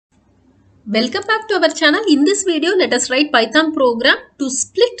Welcome back to our channel. In this video, let us write Python program to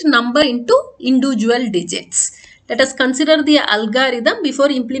split number into individual digits. Let us consider the algorithm before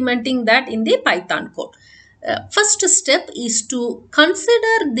implementing that in the Python code. First step is to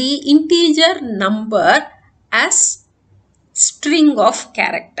consider the integer number as string of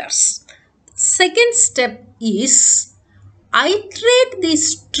characters. Second step is iterate the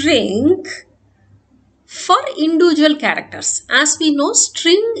string for individual characters. As we know,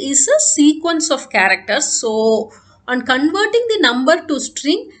 string is a sequence of characters. So on converting the number to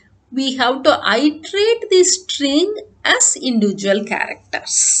string, we have to iterate the string as individual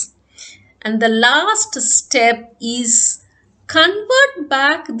characters. And the last step is convert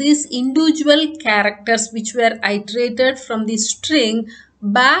back these individual characters which were iterated from the string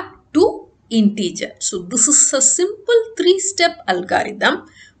back to integer. So this is a simple 3-step algorithm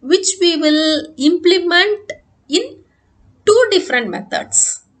which we will implement in two different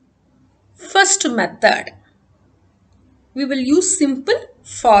methods. First method, we will use simple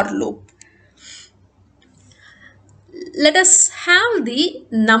for loop. Let us have the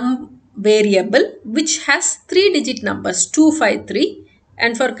num variable which has 3-digit numbers 253,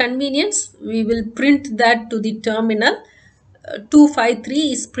 and for convenience we will print that to the terminal.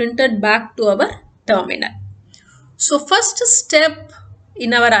 253 is printed back to our terminal. So first step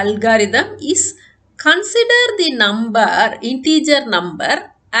in our algorithm is consider the number, integer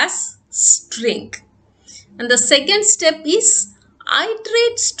number as string. And the second step is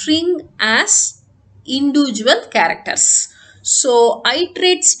iterate string as individual characters. So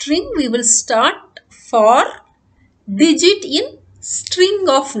iterate string we will start for digit in string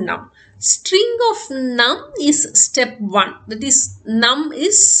of num. String of num is step 1. That is, num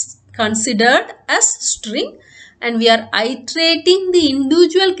is considered as string and we are iterating the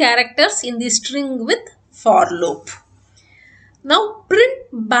individual characters in the string with for loop. Now print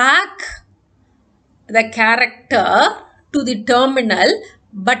back the character to the terminal,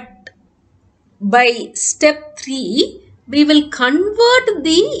 but by step 3 we will convert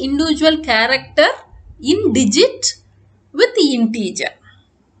the individual character in digit with the integer.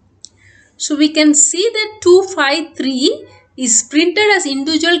 So we can see that 253 is printed as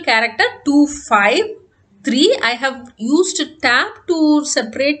individual character 253. I have used tab to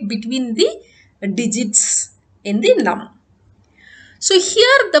separate between the digits in the num. So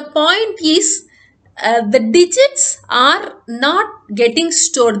here the point is the digits are not getting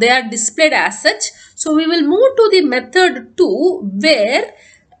stored. They are displayed as such. So we will move to the method 2 where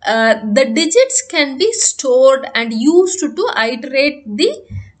the digits can be stored and used to iterate the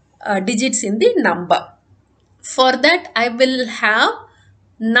digits in the number. For that I will have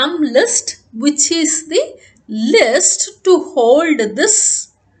num list, which is the list to hold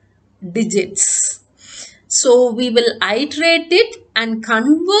this digits. So we will iterate it and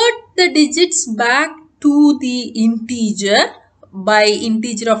convert the digits back to the integer by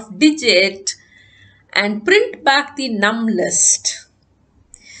integer of digit and print back the num list.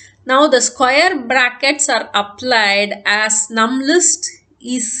 Now the square brackets are applied as num list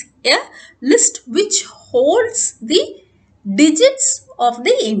is a list which holds the digits of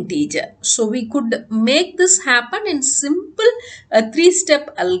the integer. So we could make this happen in simple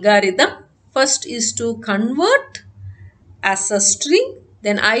 3-step algorithm. First is to convert as a string,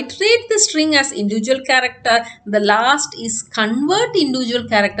 then iterate the string as individual character. The last is convert individual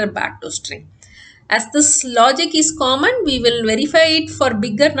character back to string. As this logic is common, we will verify it for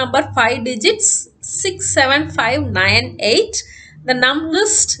bigger number 5 digits 6, 7, 5, 9, 8. The num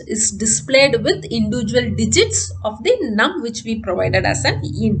list is displayed with individual digits of the num which we provided as an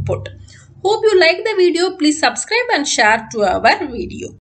input. Hope you like the video. Please subscribe and share to our video.